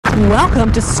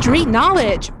Welcome to Street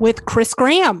Knowledge with Chris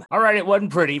Graham. All right, it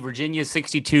wasn't pretty. Virginia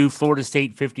 62, Florida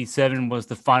State 57 was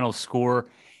the final score.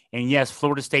 And yes,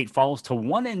 Florida State falls to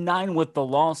 1-9 with the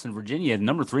loss, and Virginia,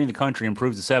 number 3 in the country,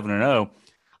 improves to 7-0.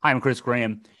 Hi, I'm Chris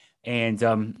Graham. And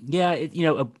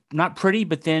not pretty,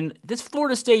 but then this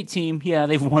Florida State team,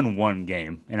 they've won one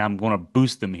game, and I'm going to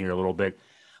boost them here a little bit.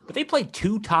 But they played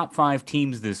 2 top 5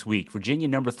 teams this week. Virginia,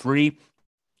 number 3,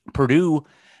 Purdue,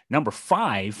 number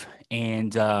 5,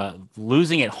 and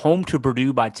losing at home to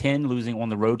Purdue by 10, losing on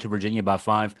the road to Virginia by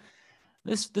 5.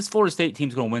 This Florida State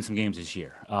team's going to win some games this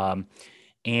year.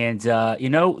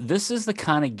 This is the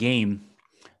kind of game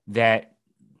that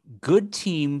good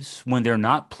teams, when they're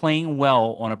not playing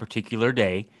well on a particular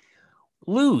day,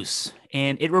 lose.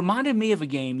 And it reminded me of a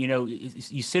game,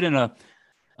 you sit in a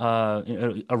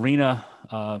arena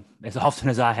as often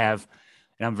as I have,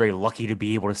 and I'm very lucky to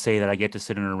be able to say that I get to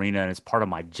sit in an arena and it's part of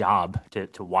my job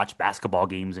to watch basketball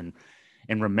games and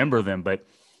remember them. But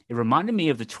it reminded me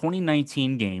of the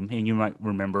 2019 game. And you might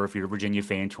remember, if you're a Virginia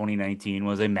fan, 2019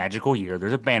 was a magical year.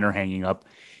 There's a banner hanging up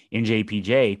in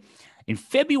JPJ. In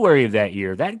February of that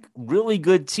year, that really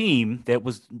good team that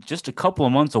was just a couple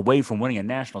of months away from winning a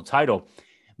national title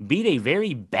beat a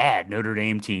very bad Notre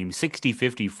Dame team,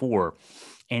 60-54.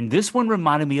 And this one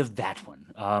reminded me of that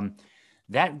one.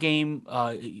 That game,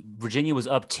 Virginia was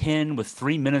up 10 with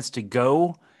 3 minutes to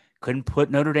go. Couldn't put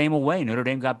Notre Dame away. Notre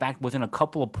Dame got back within a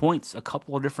couple of points a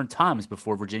couple of different times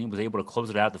before Virginia was able to close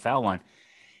it out at the foul line.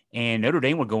 And Notre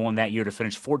Dame would go on that year to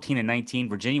finish 14-19.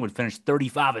 Virginia would finish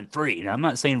 35-3. Now, I'm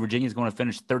not saying Virginia's going to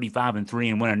finish 35-3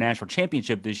 and win a national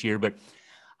championship this year, but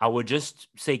I would just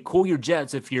say cool your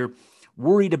jets if you're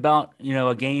worried about,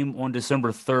 a game on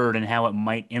December 3rd and how it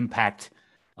might impact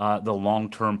the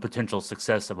long-term potential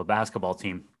success of a basketball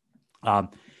team.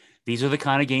 These are the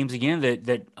kind of games, again,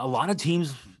 that a lot of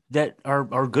teams that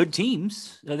are good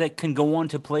teams that can go on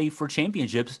to play for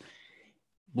championships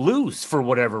lose for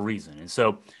whatever reason. And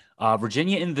so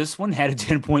Virginia in this one had a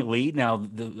 10-point lead. Now,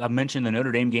 I mentioned the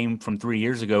Notre Dame game from 3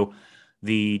 years ago.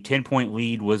 The 10-point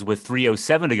lead was with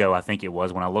 3:07 to go, I think it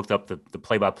was, when I looked up the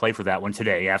play-by-play for that one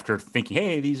today after thinking,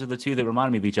 hey, these are the two that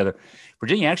reminded me of each other.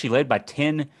 Virginia actually led by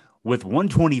 10 with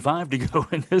 1:25 to go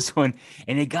in this one,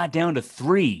 and it got down to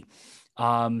 3.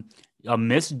 A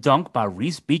missed dunk by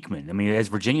Reese Beekman. I mean, as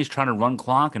Virginia's trying to run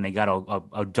clock, and they got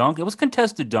a dunk. It was a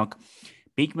contested dunk.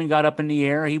 Beekman got up in the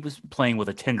air. He was playing with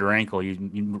a tender ankle. You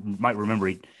might remember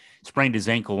he sprained his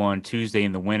ankle on Tuesday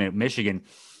in the win at Michigan,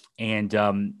 and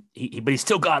but he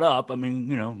still got up. I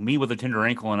mean, me with a tender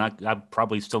ankle, and I'm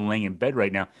probably still laying in bed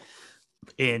right now.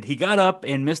 And he got up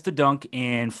and missed the dunk,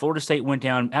 and Florida State went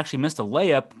down, actually missed a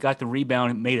layup, got the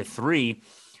rebound, and made a 3.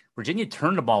 Virginia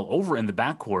turned the ball over in the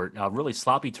backcourt, a really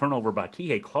sloppy turnover by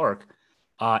Kihei Clark,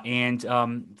 and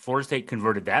Florida State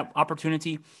converted that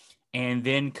opportunity and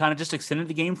then kind of just extended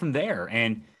the game from there.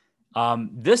 And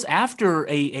this, after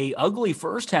a ugly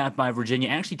first half by Virginia,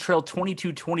 actually trailed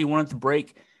 22-21 at the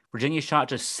break. Virginia shot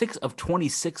just 6 of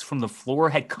 26 from the floor,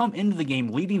 had come into the game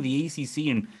leading the ACC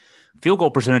in field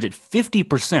goal percentage at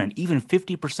 50%, even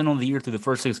 50% on the year through the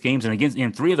first 6 games,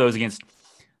 and 3 of those against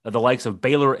the likes of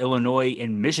Baylor, Illinois,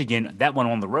 and Michigan. That one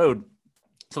on the road,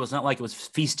 so it's not like it was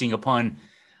feasting upon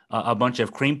a bunch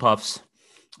of cream puffs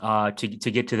to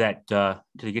get to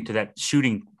that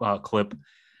shooting clip.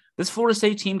 This Florida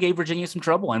State team gave Virginia some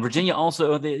trouble, and Virginia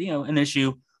also, an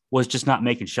issue was just not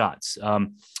making shots. A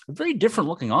very different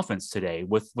looking offense today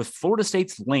with Florida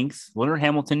State's length. Leonard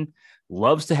Hamilton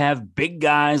loves to have big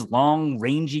guys, long,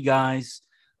 rangy guys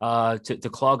to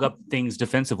clog up things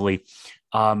defensively.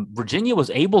 Virginia was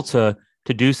able to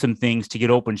do some things to get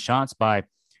open shots by,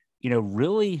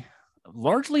 really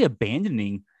largely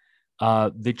abandoning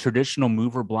the traditional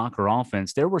mover blocker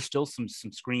offense. There were still some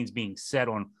screens being set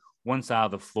on one side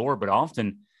of the floor, but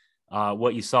often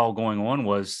what you saw going on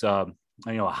was a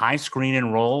high screen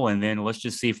and roll, and then let's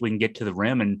just see if we can get to the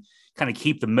rim and kind of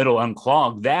keep the middle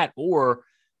unclogged. That, or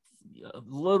a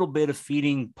little bit of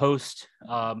feeding post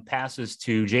passes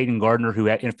to Jaden Gardner, who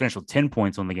had finished with 10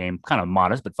 points on the game, kind of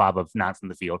modest, but 5 of 9 from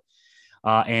the field.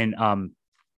 And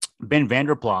Ben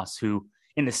Vanderplas, who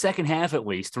in the second half, at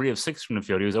least 3 of 6 from the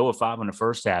field. He was 0 of 5 in the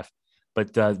first half,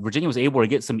 but Virginia was able to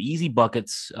get some easy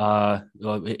buckets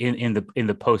in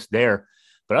the post there.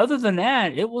 But other than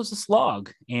that, it was a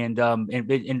slog, and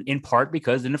in part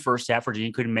because in the first half,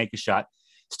 Virginia couldn't make a shot.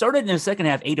 Started in the second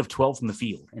half 8 of 12 from the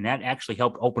field, and that actually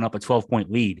helped open up a 12-point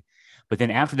lead. But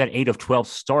then after that 8 of 12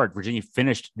 start, Virginia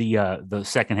finished the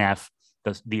second half,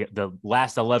 the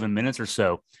last 11 minutes or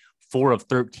so, 4 of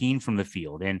 13 from the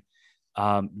field, and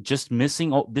just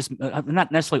missing this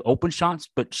not necessarily open shots,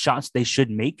 but shots they should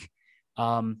make.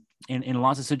 in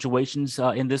lots of situations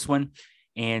in this one,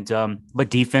 and but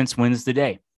defense wins the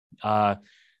day.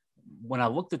 When I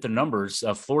looked at the numbers,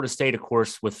 Florida State, of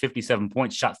course, with 57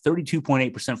 points, shot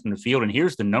 32.8% from the field. And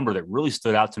here's the number that really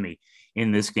stood out to me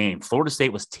in this game. Florida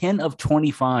State was 10 of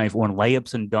 25 on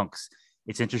layups and dunks.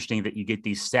 It's interesting that you get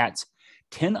these stats.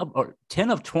 10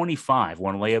 of 25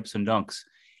 on layups and dunks.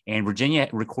 And Virginia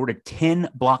recorded 10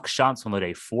 block shots on the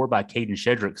day, 4 by Caden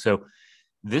Shedrick. So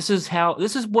this is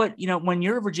what, when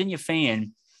you're a Virginia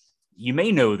fan, you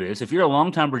may know this. If you're a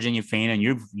longtime Virginia fan and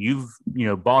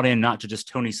you've bought in not to just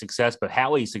Tony's success, but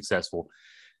how he's successful,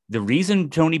 the reason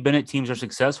Tony Bennett teams are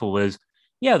successful is,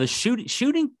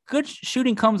 the good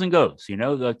shooting comes and goes.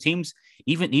 The teams,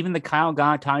 even the Kyle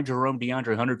Guy, Ty Jerome,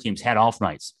 DeAndre Hunter teams had off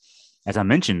nights. As I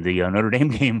mentioned, the Notre Dame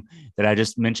game that I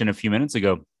just mentioned a few minutes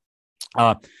ago.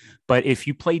 But if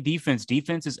you play defense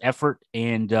is effort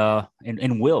and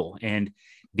will, and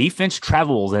defense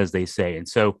travels, as they say. And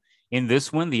so in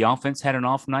this one, the offense had an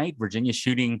off night. Virginia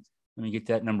shooting, let me get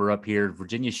that number up here.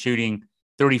 Virginia shooting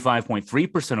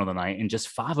 35.3% of the night and just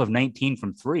 5 of 19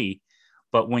 from 3.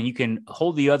 But when you can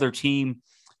hold the other team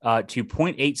to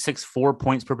 0.864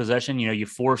 points per possession, you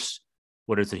force,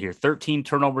 13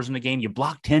 turnovers in the game. You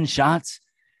block 10 shots.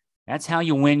 That's how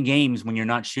you win games when you're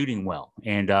not shooting well.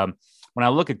 And when I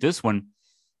look at this one,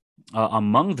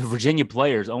 among the Virginia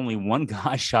players, only one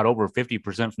guy shot over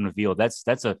 50% from the field.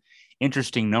 That's a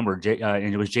interesting number.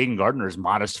 And it was Jaden Gardner's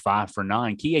modest 5 for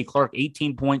 9. Kihei Clark,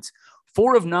 18 points,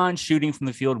 4 of 9 shooting from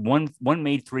the field. One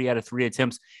made 3 out of 3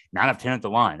 attempts, 9 of 10 at the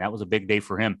line. That was a big day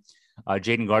for him.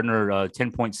 Jaden Gardner,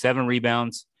 10.7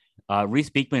 rebounds. Reese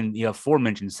Beekman,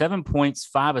 aforementioned, 7 points,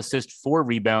 5 assists, 4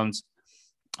 rebounds.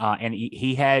 And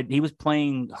he was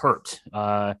playing hurt.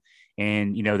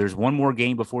 And, there's one more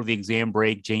game before the exam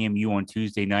break, JMU on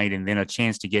Tuesday night, and then a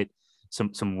chance to get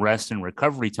some rest and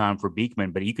recovery time for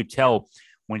Beekman. But you could tell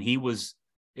when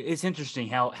it's interesting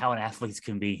how an athlete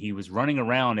can be. He was running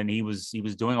around and he was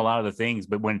doing a lot of the things,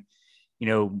 but when,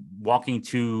 walking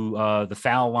to the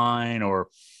foul line or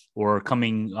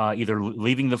coming, either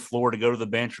leaving the floor to go to the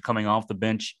bench or coming off the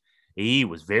bench, he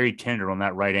was very tender on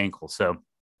that right ankle. So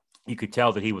you could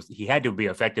tell that he had to be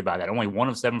affected by that. Only 1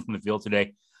 of 7 from the field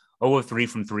today, 0 of 3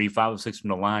 from 3, 5 of 6 from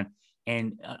the line,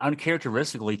 and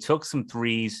uncharacteristically took some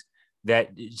threes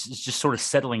that is just sort of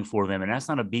settling for them. And that's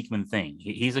not a Beekman thing.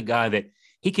 He's a guy that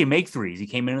he can make threes. He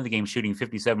came into the game shooting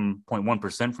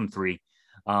 57.1% from 3,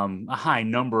 a high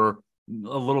number,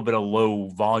 a little bit of low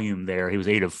volume there. He was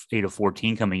 8 of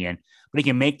 14 coming in, but he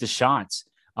can make the shots,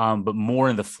 but more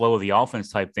in the flow of the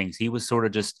offense type things. He was sort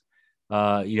of just,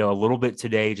 a little bit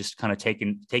today, just kind of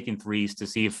taking threes to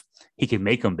see if he could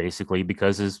make them, basically,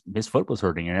 because his foot was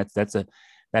hurting, and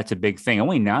that's a big thing.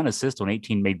 Only 9 assists on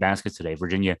 18 made baskets today.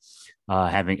 Virginia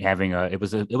it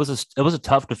was a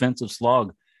tough defensive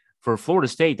slog for Florida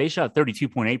State. They shot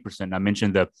 32.8%. I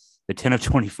mentioned the 10 of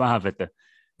 25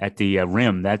 at the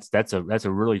rim. That's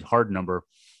a really hard number.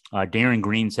 Darren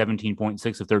Green,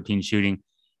 17.6 of 13 shooting.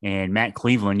 And Matt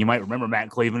Cleveland, you might remember Matt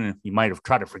Cleveland, and you might have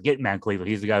tried to forget Matt Cleveland.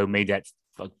 He's the guy who made that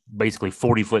basically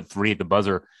 40-foot 3 at the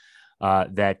buzzer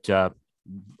that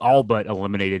all but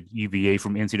eliminated UVA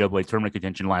from NCAA tournament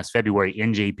contention last February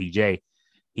in JPJ.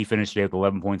 He finished today with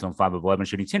 11 points on 5 of 11,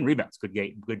 shooting 10 rebounds.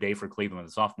 Good day for Cleveland,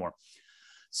 the sophomore.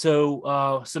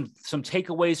 So some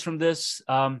takeaways from this.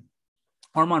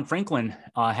 Armaan Franklin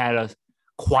had a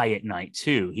quiet night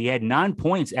too. He had 9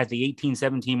 points at the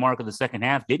 18-17 mark of the second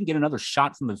half. Didn't get another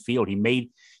shot from the field. He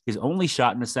made his only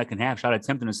shot in the second half, shot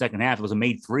attempt in the second half. It was a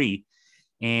made 3,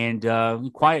 and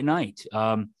quiet night.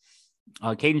 Caden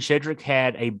Shedrick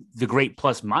had the great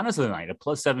plus minus of the night, a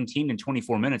plus 17 in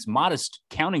 24 minutes. Modest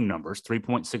counting numbers,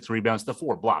 3.6 rebounds to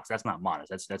 4 blocks. That's not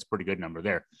modest. That's a pretty good number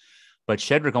there. But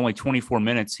Shedrick, only 24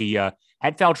 minutes. He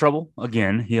had foul trouble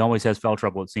again. He always has foul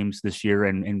trouble, it seems, this year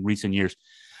and in recent years.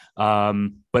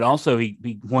 But also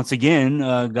he once again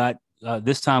got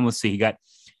this time. Let's see, he got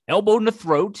elbowed in the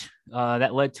throat.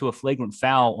 That led to a flagrant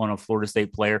foul on a Florida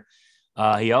State player.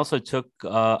 He also took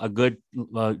a good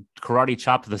karate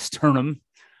chop to the sternum,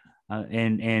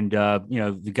 and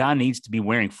the guy needs to be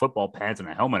wearing football pads and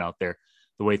a helmet out there.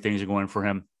 The way things are going for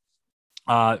him.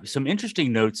 Some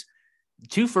interesting notes.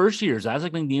 2 first years,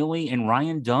 Isaac McNeely and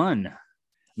Ryan Dunn.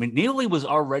 McNeely was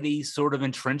already sort of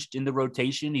entrenched in the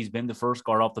rotation. He's been the first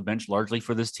guard off the bench largely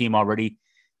for this team already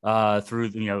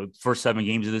through first 7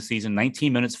 games of the season.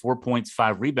 19 minutes, 4 points,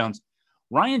 5 rebounds.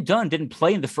 Ryan Dunn didn't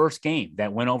play in the first game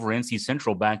that went over NC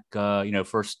Central back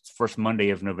first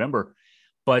Monday of November,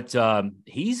 but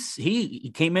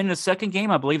he came in the second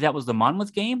game. I believe that was the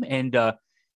Monmouth game, and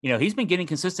he's been getting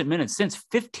consistent minutes since.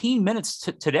 15 minutes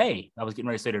today. I was getting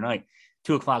ready to say tonight.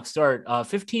 2:00 start,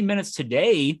 15 minutes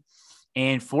today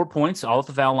and 4 points, all at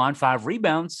the foul line, 5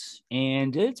 rebounds.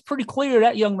 And it's pretty clear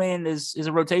that young man is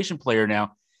a rotation player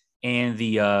now. And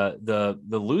the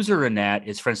loser in that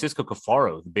is Francisco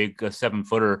Cafaro, the big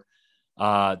 7-footer,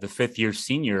 the fifth-year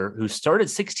senior who started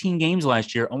 16 games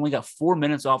last year, only got 4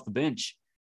 minutes off the bench.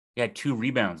 He had 2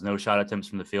 rebounds, no shot attempts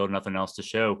from the field, nothing else to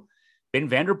show. Ben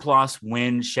Vander Plas,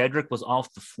 when Shedrick was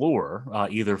off the floor,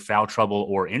 either foul trouble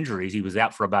or injuries, he was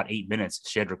out for about 8 minutes,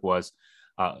 Shedrick was,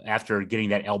 after getting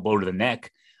that elbow to the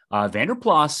neck. Vander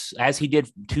Plas, as he did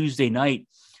Tuesday night,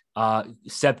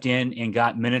 stepped in and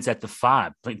got minutes at the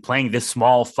 5, playing this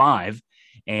small 5,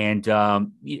 and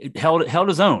held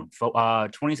his own.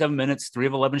 27 minutes, 3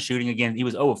 of 11 shooting. Again, he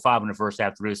was 0 of 5 in the first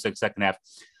half, 3 of 6 second half,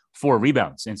 4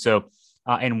 rebounds. And so,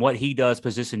 and what he does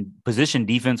position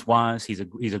defense wise, he's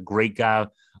a great guy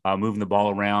moving the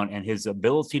ball around, and his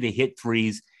ability to hit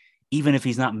threes, even if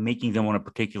he's not making them on a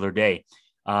particular day.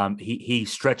 He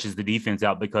stretches the defense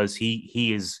out because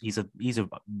he's a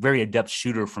very adept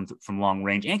shooter from long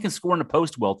range and can score in the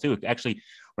post well too. Actually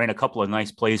ran a couple of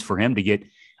nice plays for him to get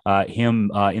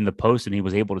him in the post, and he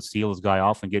was able to steal his guy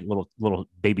off and get little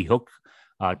baby hook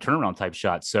turnaround type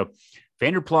shots. So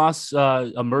Vander Plas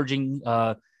emerging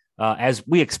as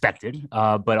we expected,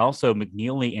 but also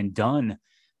McNeely and Dunn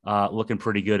looking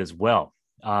pretty good as well.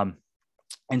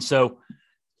 And so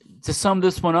to sum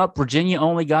this one up, Virginia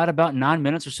only got about 9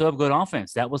 minutes or so of good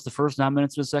offense. That was the first 9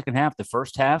 minutes of the second half. The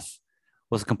first half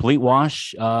was a complete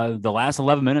wash. The last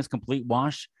 11 minutes, complete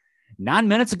wash. 9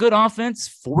 minutes of good offense,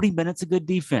 40 minutes of good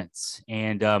defense.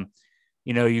 And,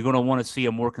 you're going to want to see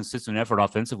a more consistent effort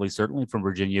offensively, certainly from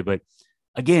Virginia. But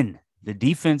again, the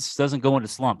defense doesn't go into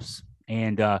slumps.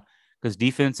 And because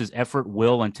defense is effort,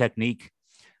 will, and technique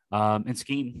and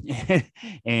scheme.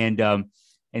 And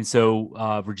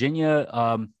so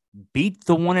Virginia beat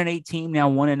the 1-8 team,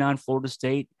 now 1-9 Florida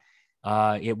State.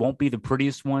 It won't be the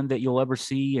prettiest one that you'll ever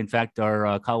see. In fact,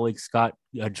 our colleague Scott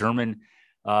German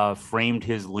framed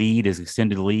his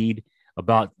extended lead,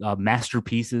 about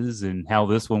masterpieces, and how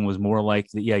this one was more like,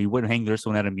 you wouldn't hang this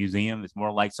one at a museum. It's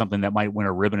more like something that might win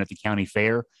a ribbon at the county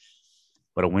fair,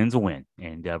 but a win's a win,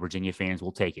 and Virginia fans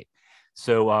will take it.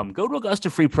 So go to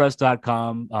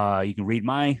AugustaFreePress.com. You can read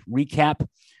my recap,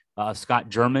 Scott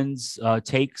German's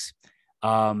takes.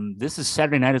 This is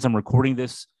Saturday night as I'm recording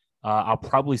this. I'll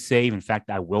probably save. In fact,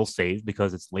 I will save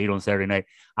because it's late on Saturday night.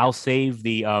 I'll save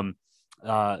the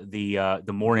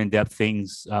more in-depth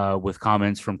things with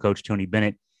comments from Coach Tony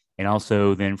Bennett, and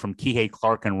also then from Kihei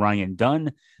Clark and Ryan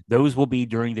Dunn. Those will be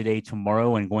during the day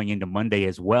tomorrow and going into Monday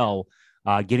as well,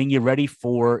 getting you ready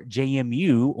for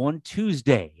JMU on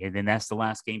Tuesday. And then that's the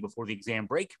last game before the exam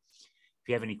break. If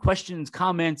you have any questions,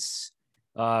 comments,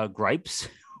 gripes,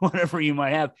 whatever you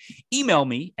might have, email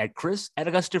me at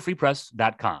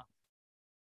chris@AugustaFreePress.com.